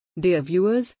Dear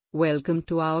viewers, welcome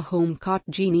to our Home Cart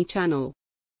Genie channel.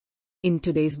 In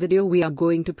today's video we are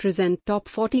going to present top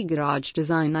 40 garage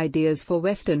design ideas for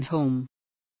Western home.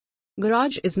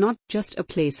 Garage is not just a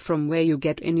place from where you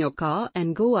get in your car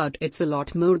and go out, it's a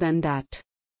lot more than that.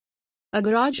 A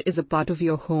garage is a part of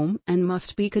your home and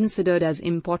must be considered as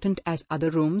important as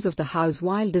other rooms of the house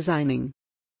while designing.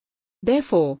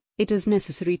 Therefore, it is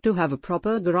necessary to have a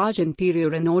proper garage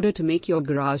interior in order to make your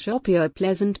garage appear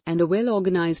pleasant and a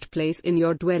well-organized place in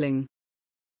your dwelling.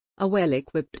 A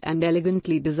well-equipped and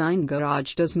elegantly designed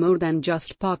garage does more than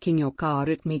just parking your car,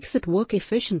 it makes it work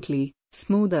efficiently,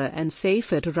 smoother and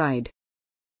safer to ride.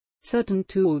 Certain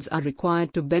tools are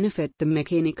required to benefit the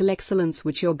mechanical excellence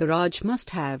which your garage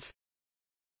must have.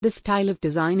 The style of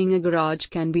designing a garage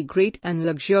can be great and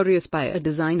luxurious by a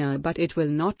designer, but it will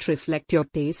not reflect your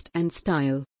taste and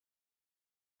style.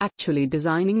 Actually,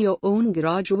 designing your own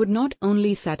garage would not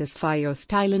only satisfy your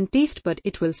style and taste, but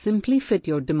it will simply fit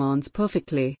your demands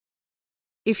perfectly.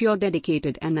 If you're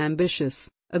dedicated and ambitious,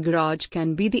 a garage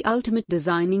can be the ultimate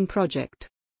designing project.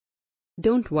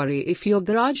 Don't worry if your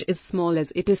garage is small,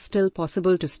 as it is still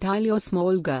possible to style your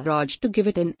small garage to give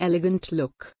it an elegant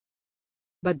look.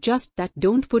 But just that,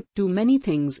 don't put too many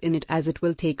things in it, as it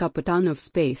will take up a ton of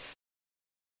space.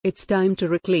 It's time to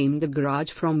reclaim the garage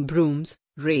from brooms,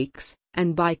 rakes,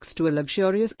 and bikes to a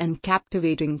luxurious and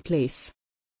captivating place.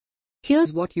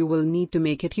 Here's what you will need to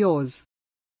make it yours.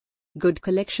 Good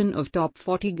collection of top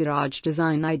 40 garage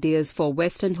design ideas for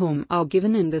Western home are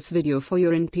given in this video for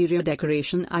your interior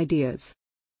decoration ideas.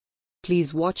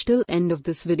 Please watch till end of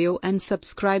this video and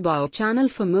subscribe our channel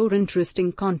for more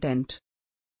interesting content.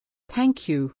 Thank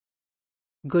you.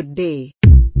 Good day.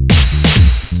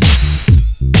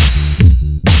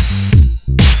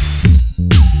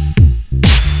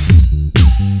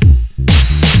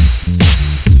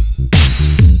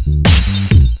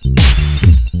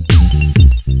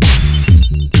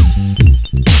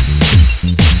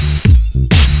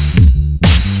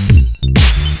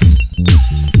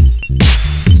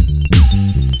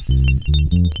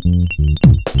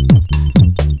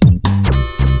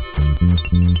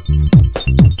 Thank you.